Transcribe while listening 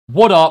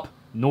What up,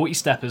 Naughty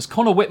Steppers?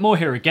 Connor Whitmore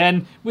here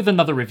again with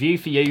another review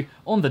for you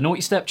on the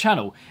Nawtystep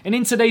channel. And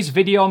in today's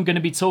video I'm going to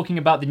be talking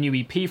about the new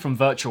EP from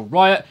Virtual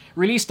Riot,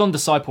 released on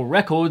Disciple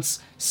Records,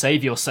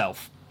 Save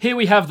Yourself. Here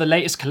we have the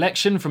latest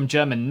collection from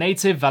German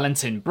native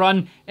Valentin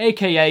Brunn,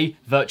 aka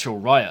Virtual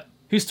Riot,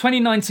 whose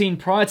 2019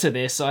 prior to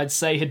this I'd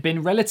say had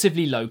been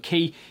relatively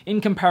low-key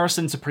in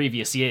comparison to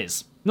previous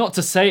years. Not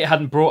to say it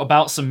hadn't brought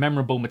about some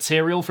memorable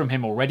material from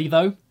him already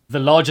though. The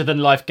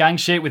larger-than-life gang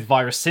shit with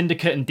Virus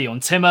Syndicate and Dion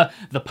Timmer,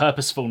 the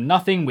purposeful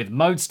nothing with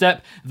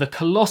Nawtystep, the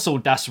colossal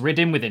Das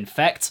Riddim with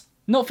Infect.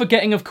 Not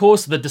forgetting, of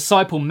course, the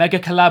Disciple mega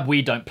collab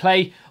We Don't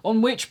Play,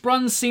 on which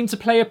Brunn seemed to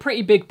play a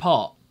pretty big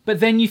part. But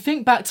then you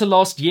think back to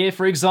last year,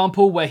 for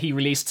example, where he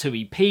released 2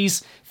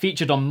 EPs,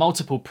 featured on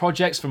multiple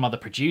projects from other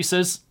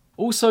producers,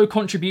 also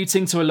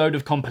contributing to a load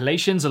of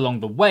compilations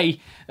along the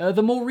way.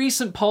 The more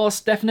recent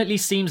past definitely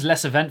seems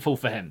less eventful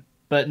for him.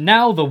 But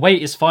now the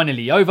wait is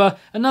finally over,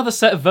 another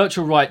set of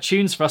Virtual Riot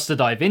tunes for us to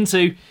dive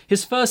into,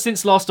 his first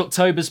since last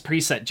October's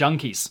Preset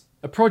Junkies.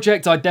 A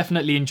project I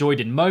definitely enjoyed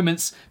in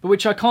moments, but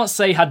which I can't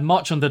say had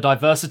much on the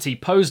diversity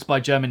posed by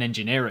German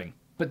engineering.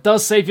 But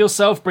does Save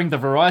Yourself bring the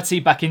variety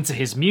back into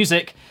his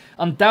music?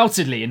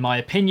 Undoubtedly in my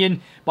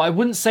opinion, but I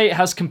wouldn't say it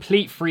has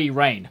complete free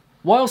reign.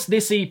 Whilst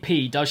this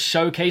EP does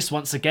showcase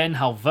once again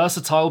how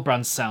versatile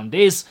Brunn's sound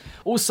is,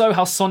 also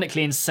how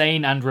sonically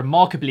insane and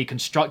remarkably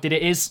constructed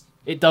it is,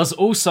 it does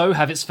also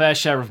have its fair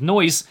share of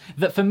noise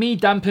that for me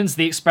dampens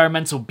the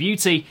experimental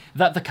beauty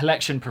that the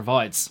collection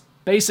provides.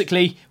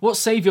 Basically, what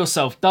Save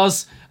Yourself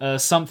does,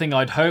 something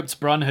I'd hoped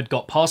Brunn had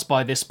got past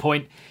by this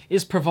point,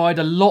 is provide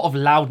a lot of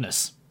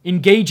loudness.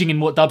 Engaging in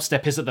what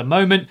dubstep is at the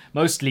moment,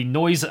 mostly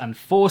noise and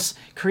force,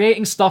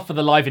 creating stuff for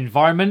the live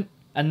environment,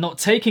 and not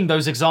taking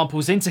those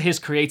examples into his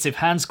creative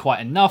hands quite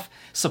enough,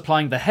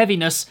 supplying the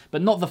heaviness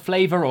but not the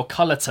flavour or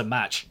colour to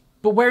match.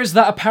 But where is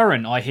that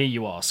apparent, I hear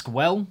you ask?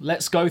 Well,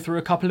 let's go through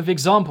a couple of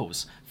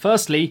examples.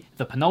 Firstly,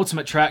 the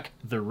penultimate track,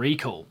 The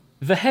Recall.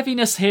 The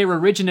heaviness here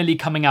originally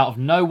coming out of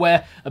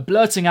nowhere, a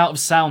blurting out of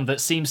sound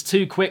that seems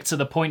too quick to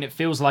the point it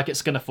feels like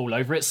it's going to fall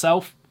over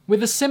itself.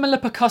 With a similar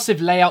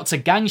percussive layout to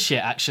gang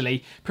shit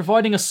actually,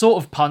 providing a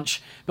sort of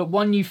punch, but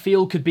one you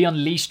feel could be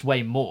unleashed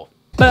way more.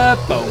 I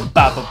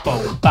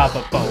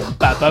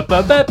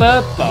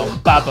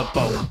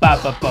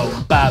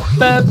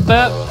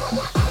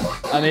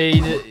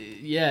mean,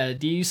 yeah,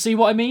 do you see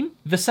what I mean?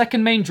 The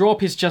second main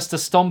drop is just a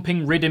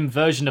stomping riddim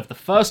version of the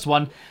first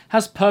one,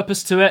 has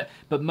purpose to it,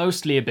 but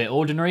mostly a bit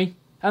ordinary.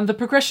 And the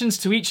progressions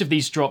to each of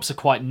these drops are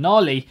quite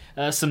gnarly,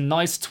 some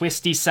nice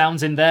twisty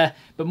sounds in there,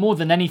 but more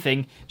than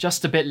anything,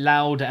 just a bit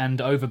loud and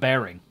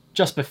overbearing.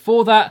 Just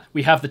before that,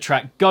 we have the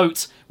track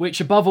Goat, which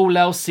above all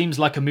else seems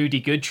like a Moody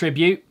Good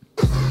tribute.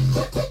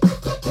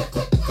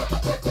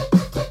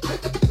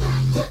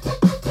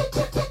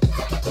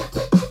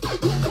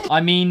 I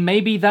mean,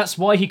 maybe that's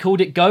why he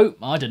called it Goat,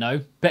 I don't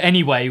know. But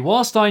anyway,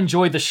 whilst I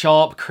enjoy the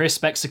sharp,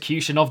 crisp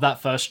execution of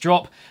that first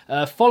drop,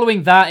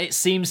 following that it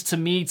seems to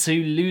me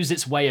to lose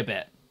its way a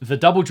bit. The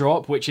double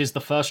drop, which is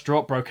the first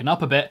drop broken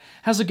up a bit,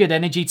 has a good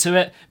energy to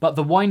it, but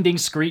the winding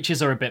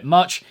screeches are a bit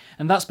much,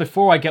 and that's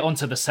before I get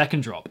onto the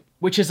second drop,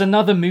 which is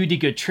another Moody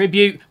Good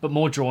tribute, but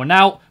more drawn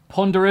out,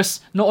 ponderous,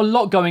 not a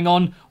lot going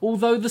on,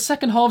 although the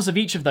second halves of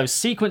each of those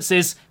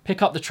sequences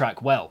pick up the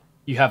track well.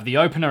 You have the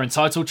opener and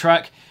title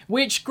track,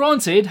 which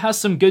granted has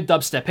some good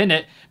dubstep in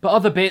it, but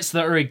other bits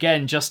that are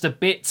again just a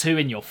bit too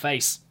in your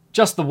face.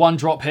 Just the one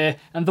drop here,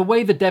 and the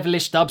way the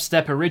devilish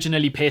dubstep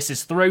originally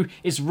pierces through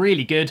is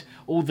really good,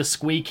 all the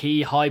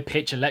squeaky,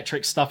 high-pitch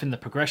electric stuff in the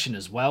progression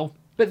as well.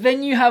 But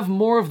then you have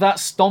more of that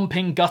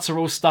stomping,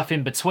 guttural stuff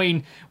in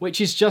between,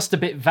 which is just a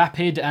bit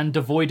vapid and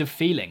devoid of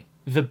feeling.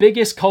 The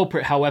biggest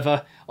culprit,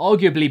 however,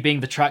 arguably being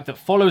the track that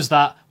follows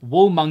that,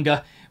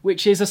 Wallmonger,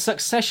 which is a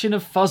succession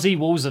of fuzzy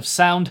walls of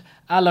sound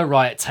a la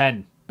Riot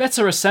 10.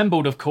 Better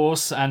assembled, of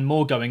course, and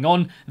more going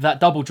on.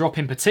 That double drop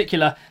in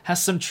particular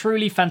has some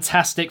truly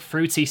fantastic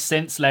fruity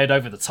synths layered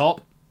over the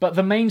top. But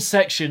the main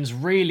sections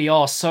really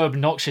are so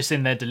obnoxious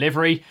in their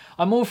delivery.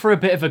 I'm all for a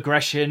bit of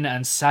aggression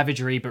and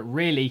savagery, but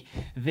really,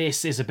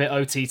 this is a bit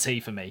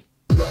OTT for me.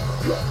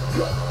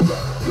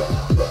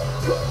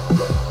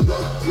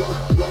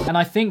 And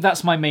I think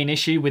that's my main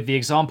issue with the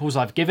examples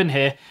I've given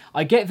here.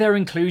 I get their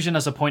inclusion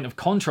as a point of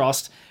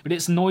contrast, but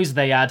it's noise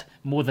they add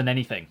more than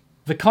anything.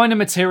 The kind of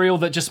material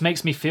that just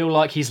makes me feel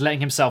like he's letting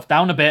himself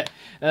down a bit,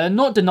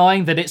 not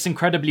denying that it's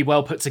incredibly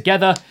well put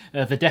together,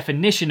 the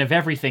definition of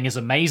everything is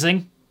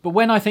amazing. But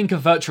when I think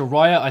of Virtual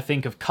Riot, I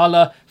think of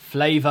colour,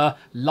 flavour,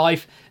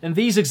 life, and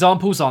these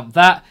examples aren't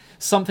that,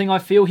 something I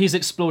feel he's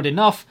explored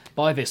enough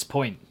by this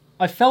point.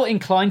 I felt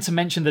inclined to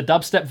mention the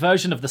dubstep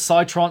version of the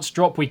PSYTRANCE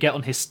drop we get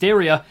on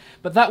Hysteria,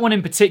 but that one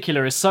in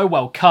particular is so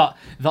well cut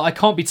that I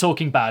can't be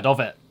talking bad of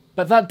it.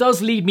 But that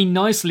does lead me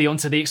nicely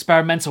onto the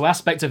experimental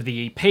aspect of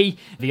the EP,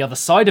 the other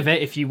side of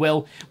it if you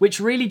will, which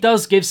really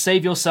does give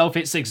Save Yourself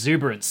its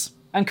exuberance.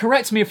 And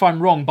correct me if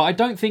I'm wrong, but I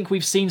don't think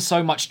we've seen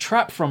so much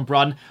trap from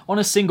Brunn on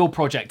a single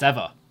project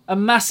ever. A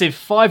massive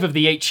 5 of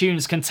the 8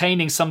 tunes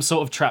containing some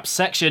sort of trap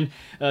section.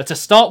 To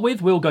start with,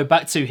 we'll go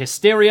back to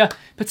Hysteria,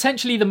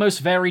 potentially the most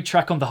varied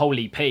track on the whole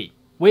EP,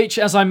 which,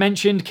 as I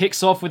mentioned,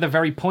 kicks off with a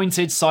very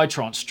pointed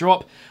psytrance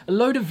drop, a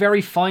load of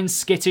very fine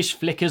skittish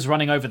flickers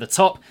running over the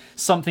top,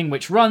 something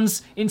which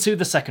runs into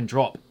the second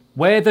drop,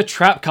 where the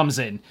trap comes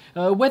in.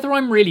 Whether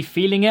I'm really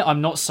feeling it,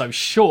 I'm not so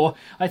sure.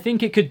 I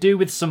think it could do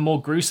with some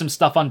more gruesome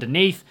stuff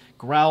underneath,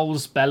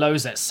 growls,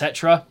 bellows,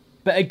 etc.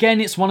 But again,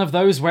 it's one of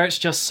those where it's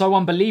just so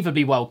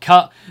unbelievably well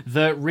cut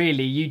that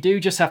really you do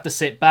just have to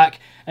sit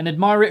back and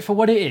admire it for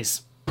what it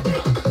is.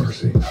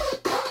 Mercy.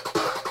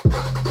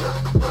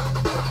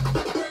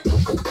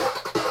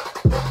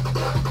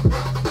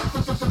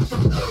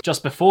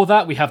 Just before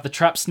that, we have the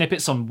trap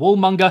snippets on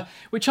Wallmonger,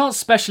 which aren't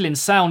special in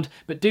sound,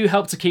 but do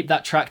help to keep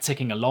that track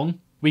ticking along.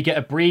 We get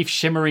a brief,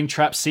 shimmering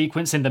trap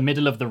sequence in the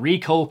middle of the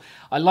recall.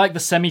 I like the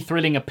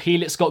semi-thrilling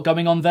appeal it's got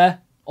going on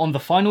there. On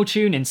the final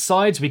tune,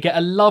 Insides, we get a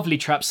lovely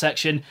trap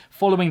section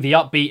following the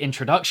upbeat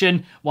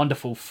introduction,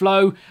 wonderful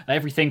flow,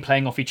 everything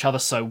playing off each other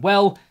so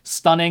well,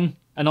 stunning.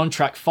 And on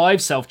track 5,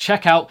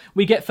 Self-Checkout,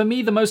 we get for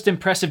me the most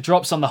impressive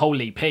drops on the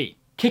whole EP.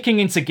 Kicking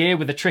into gear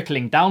with a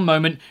trickling down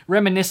moment,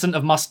 reminiscent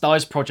of Must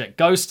Die's Project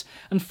Ghost,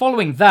 and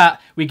following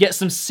that, we get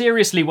some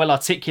seriously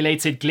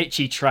well-articulated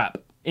glitchy trap.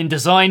 In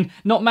design,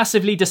 not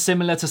massively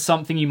dissimilar to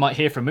something you might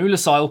hear from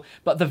Ulasile,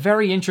 but the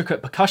very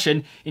intricate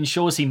percussion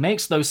ensures he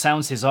makes those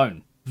sounds his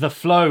own. The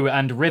flow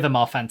and rhythm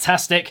are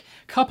fantastic,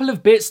 couple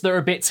of bits that are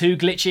a bit too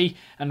glitchy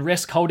and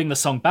risk holding the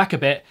song back a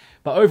bit,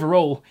 but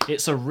overall,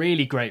 it's a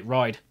really great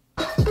ride.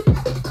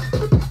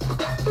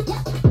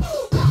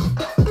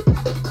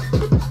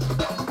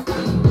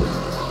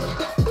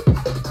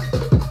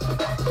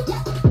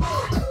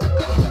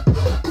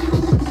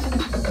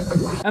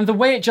 And the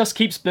way it just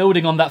keeps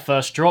building on that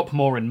first drop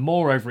more and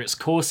more over its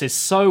course is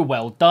so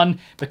well done,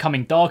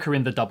 becoming darker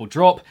in the double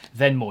drop,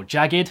 then more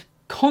jagged,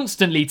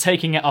 constantly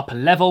taking it up a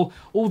level,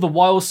 all the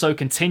while so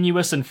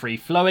continuous and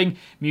free-flowing,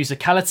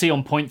 musicality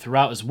on point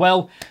throughout as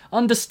well,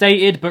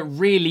 understated but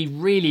really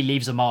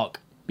leaves a mark.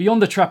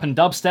 Beyond the trap and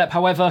dubstep,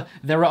 however,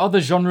 there are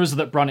other genres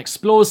that Brunn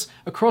explores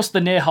across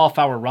the near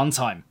half-hour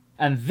runtime.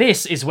 And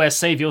this is where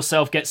Save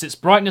Yourself gets its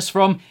brightness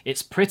from,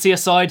 its prettier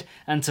side,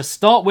 and to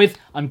start with,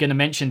 I'm going to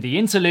mention the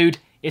interlude,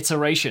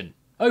 Iteration.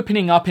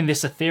 Opening up in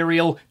this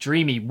ethereal,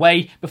 dreamy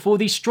way before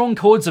these strong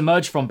chords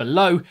emerge from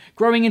below,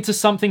 growing into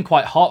something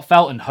quite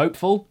heartfelt and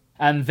hopeful.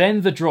 And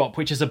then the drop,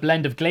 which is a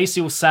blend of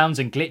glacial sounds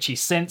and glitchy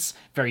synths,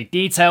 very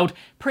detailed,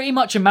 pretty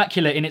much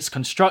immaculate in its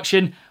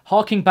construction,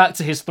 harking back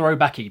to his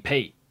throwback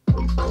EP.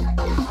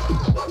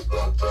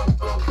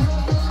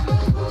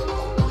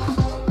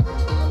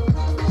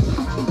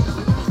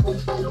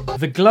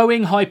 The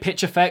glowing high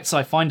pitch effects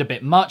I find a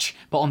bit much,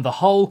 but on the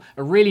whole,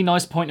 a really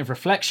nice point of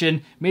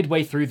reflection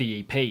midway through the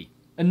EP.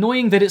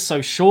 Annoying that it's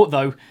so short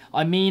though.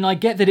 I mean, I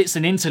get that it's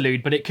an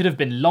interlude, but it could have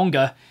been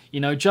longer. You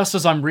know, just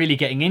as I'm really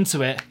getting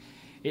into it,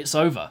 it's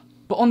over.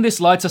 But on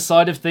this lighter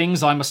side of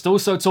things, I must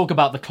also talk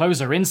about the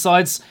closer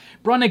Insides.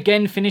 Brunn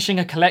again finishing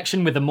a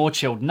collection with a more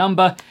chilled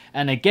number,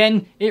 and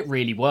again, it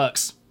really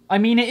works. I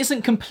mean, it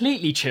isn't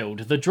completely chilled.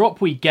 The drop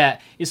we get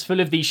is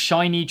full of these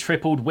shiny,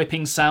 tripled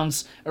whipping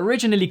sounds,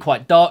 originally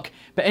quite dark,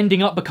 but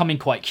ending up becoming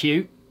quite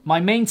cute. My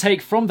main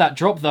take from that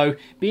drop though,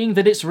 being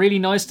that it's really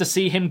nice to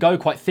see him go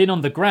quite thin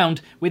on the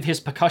ground with his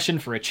percussion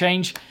for a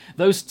change.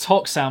 Those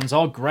talk sounds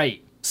are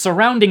great.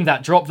 Surrounding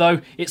that drop though,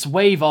 it's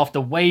wave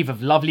after wave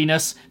of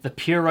loveliness, the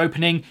pure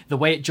opening, the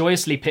way it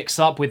joyously picks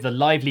up with the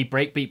lively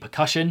breakbeat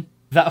percussion.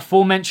 That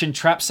aforementioned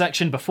trap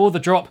section before the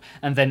drop,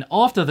 and then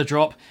after the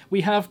drop,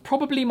 we have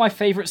probably my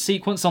favourite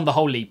sequence on the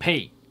whole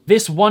EP.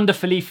 This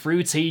wonderfully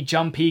fruity,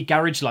 jumpy,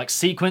 garage-like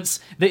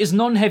sequence that is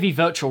non-heavy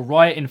Virtual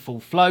Riot in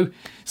full flow,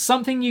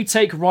 something you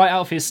take right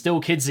out of his Still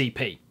Kids EP.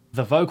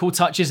 The vocal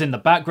touches in the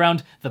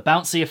background, the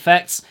bouncy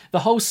effects, the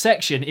whole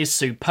section is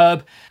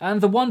superb,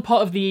 and the one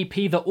part of the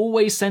EP that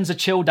always sends a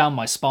chill down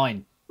my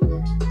spine.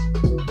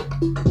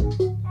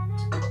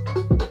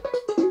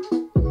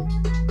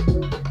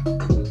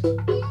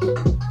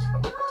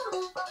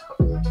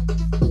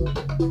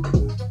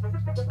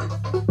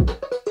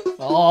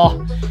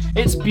 Oh,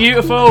 it's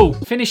beautiful!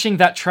 Finishing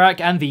that track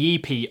and the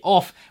EP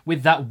off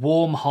with that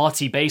warm,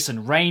 hearty bass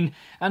and rain,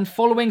 and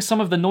following some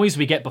of the noise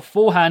we get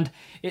beforehand,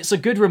 it's a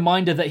good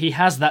reminder that he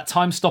has that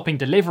time-stopping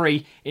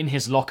delivery in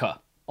his locker.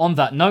 On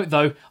that note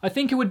though, I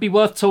think it would be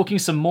worth talking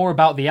some more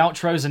about the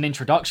outros and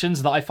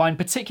introductions that I find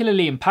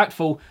particularly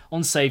impactful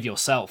on Save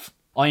Yourself.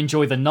 I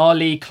enjoy the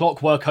gnarly,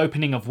 clockwork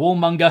opening of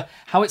Wallmonger,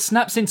 how it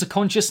snaps into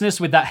consciousness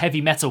with that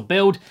heavy metal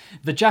build.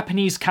 The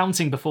Japanese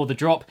counting before the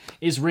drop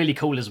is really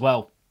cool as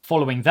well.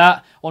 Following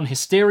that, on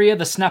Hysteria,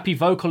 the snappy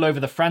vocal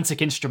over the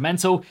frantic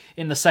instrumental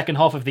in the second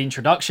half of the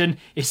introduction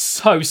is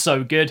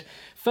so good.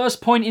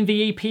 First point in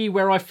the EP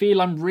where I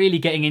feel I'm really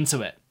getting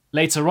into it.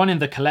 Later on in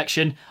the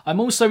collection, I'm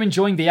also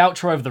enjoying the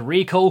outro of the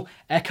recall,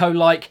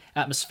 echo-like,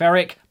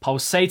 atmospheric,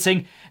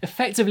 pulsating,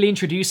 effectively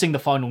introducing the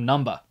final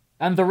number.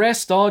 And the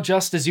rest are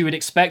just as you would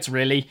expect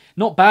really,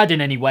 not bad in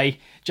any way,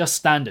 just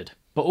standard.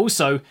 But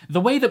also, the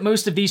way that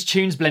most of these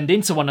tunes blend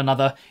into one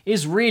another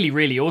is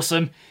really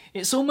awesome.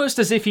 It's almost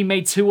as if he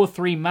made 2 or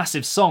 3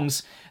 massive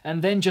songs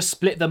and then just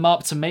split them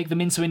up to make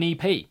them into an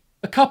EP.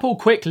 A couple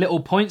quick little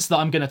points that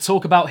I'm going to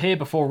talk about here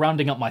before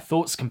rounding up my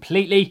thoughts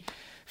completely.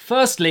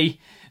 Firstly,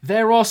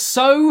 there are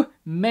so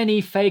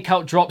many fake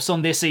out drops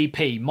on this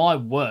EP, my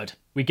word.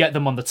 We get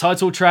them on the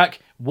title track,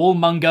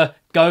 Wallmonger,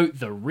 Goat,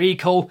 The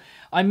Recall.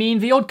 I mean,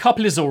 the odd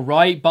couple is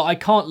alright, but I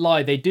can't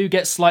lie, they do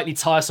get slightly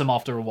tiresome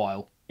after a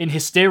while. In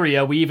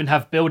Hysteria, we even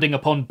have Building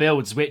Upon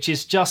Builds, which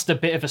is just a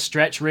bit of a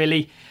stretch,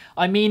 really.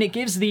 I mean, it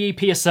gives the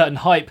EP a certain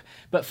hype,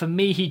 but for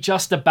me, he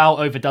just about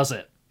overdoes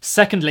it.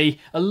 Secondly,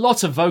 a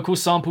lot of vocal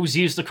samples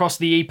used across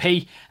the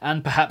EP,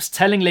 and perhaps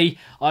tellingly,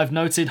 I've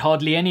noted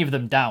hardly any of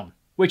them down.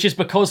 Which is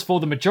because for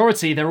the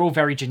majority, they're all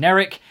very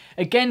generic,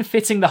 again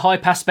fitting the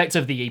hype aspect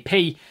of the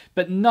EP,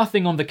 but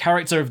nothing on the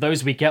character of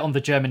those we get on the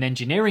German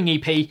Engineering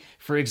EP,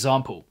 for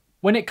example.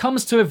 When it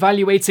comes to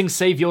evaluating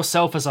Save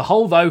Yourself as a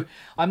whole though,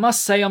 I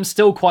must say I'm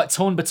still quite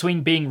torn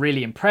between being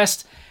really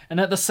impressed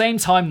and at the same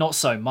time not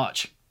so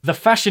much. The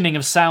fashioning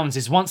of sounds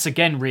is once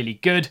again really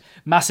good,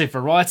 massive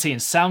variety in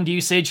sound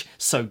usage,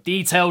 so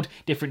detailed,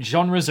 different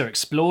genres are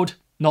explored.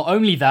 Not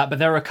only that, but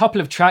there are a couple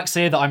of tracks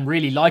here that I'm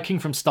really liking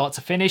from start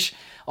to finish.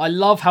 I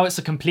love how it's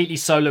a completely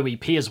solo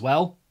EP as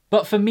well.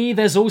 But for me,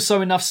 there's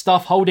also enough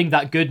stuff holding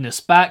that goodness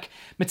back,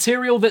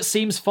 material that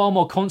seems far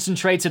more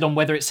concentrated on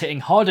whether it's hitting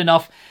hard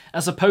enough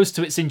as opposed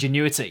to its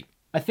ingenuity.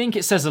 I think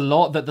it says a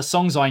lot that the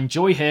songs I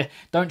enjoy here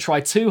don't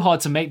try too hard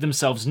to make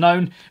themselves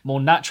known,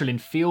 more natural in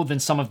feel than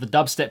some of the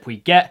dubstep we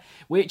get,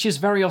 which is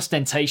very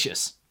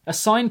ostentatious. A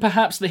sign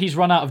perhaps that he's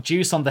run out of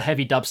juice on the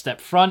heavy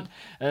dubstep front.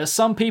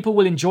 Some people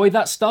will enjoy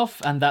that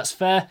stuff, and that's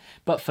fair,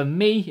 but for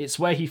me, it's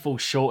where he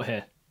falls short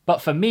here.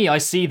 But for me, I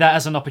see that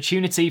as an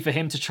opportunity for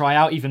him to try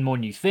out even more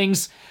new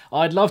things.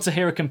 I'd love to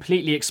hear a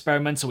completely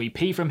experimental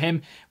EP from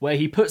him, where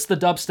he puts the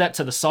dubstep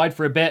to the side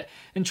for a bit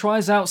and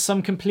tries out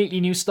some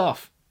completely new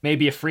stuff.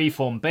 Maybe a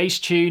freeform bass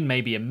tune,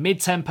 maybe a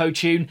mid-tempo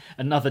tune,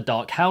 another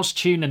dark house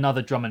tune,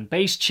 another drum and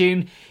bass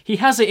tune. He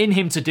has it in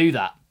him to do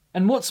that.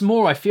 And what's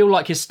more, I feel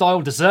like his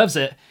style deserves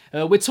it.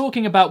 We're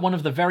talking about one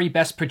of the very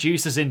best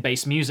producers in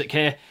bass music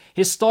here.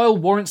 His style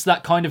warrants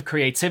that kind of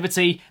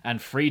creativity and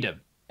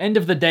freedom. End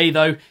of the day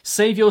though,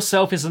 Save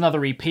Yourself is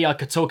another EP I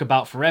could talk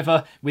about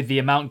forever, with the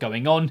amount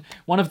going on,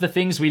 one of the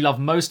things we love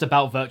most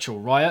about Virtual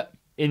Riot.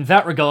 In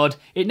that regard,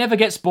 it never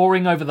gets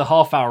boring over the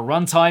half-hour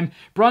runtime,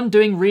 Brunn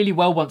doing really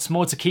well once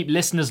more to keep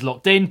listeners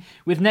locked in,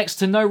 with next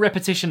to no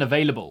repetition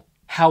available.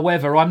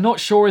 However, I'm not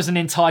sure as an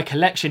entire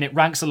collection it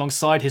ranks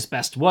alongside his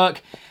best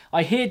work.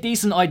 I hear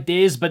decent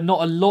ideas, but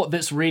not a lot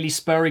that's really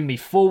spurring me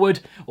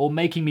forward or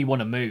making me want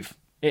to move.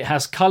 It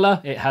has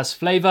colour, it has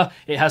flavour,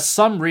 it has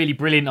some really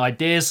brilliant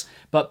ideas,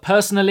 but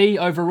personally,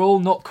 overall,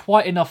 not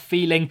quite enough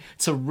feeling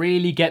to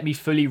really get me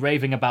fully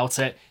raving about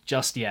it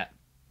just yet.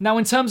 Now,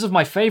 in terms of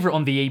my favourite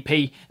on the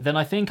EP, then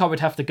I think I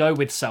would have to go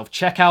with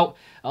Self-Checkout.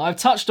 I've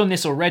touched on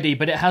this already,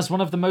 but it has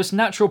one of the most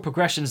natural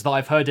progressions that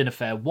I've heard in a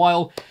fair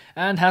while,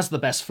 and has the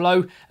best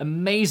flow,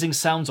 amazing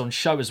sounds on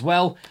show as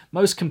well,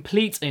 most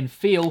complete in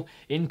feel,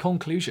 in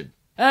conclusion.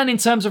 And in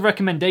terms of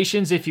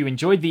recommendations, if you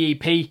enjoyed the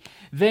EP,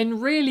 then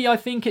really I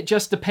think it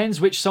just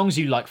depends which songs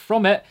you like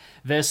from it.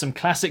 There's some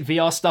classic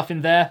VR stuff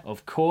in there,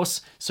 of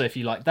course, so if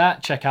you like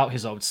that, check out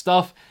his old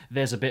stuff.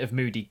 There's a bit of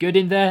Moody Good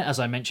in there, as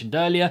I mentioned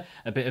earlier,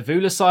 a bit of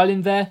Ulasile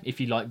in there. If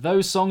you like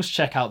those songs,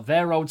 check out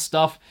their old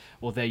stuff,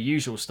 or their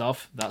usual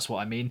stuff, that's what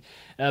I mean.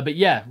 But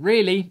yeah,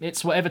 really,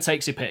 it's whatever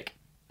takes your pick.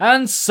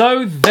 And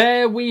so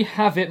there we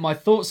have it, my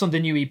thoughts on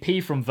the new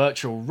EP from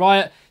Virtual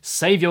Riot,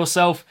 Save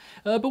Yourself.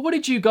 But what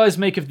did you guys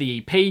make of the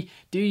EP?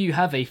 Do you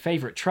have a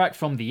favourite track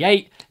from the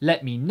 8?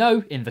 Let me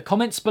know in the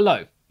comments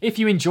below. If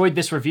you enjoyed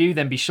this review,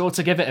 then be sure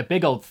to give it a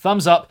big old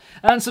thumbs up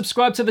and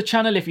subscribe to the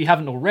channel if you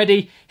haven't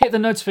already. Hit the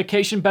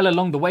notification bell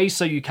along the way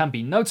so you can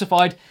be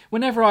notified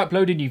whenever I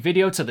upload a new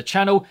video to the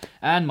channel,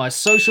 and my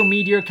social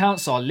media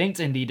accounts are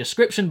linked in the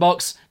description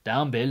box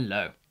down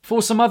below.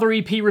 For some other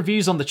EP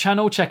reviews on the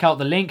channel, check out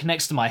the link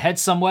next to my head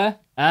somewhere.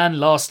 And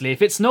lastly,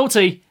 if it's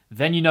naughty,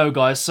 then you know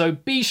guys, so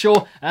be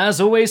sure, as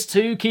always,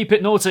 to keep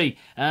it naughty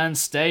and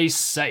stay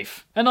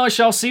safe. And I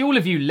shall see all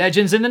of you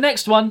legends in the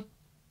next one.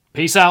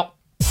 Peace out.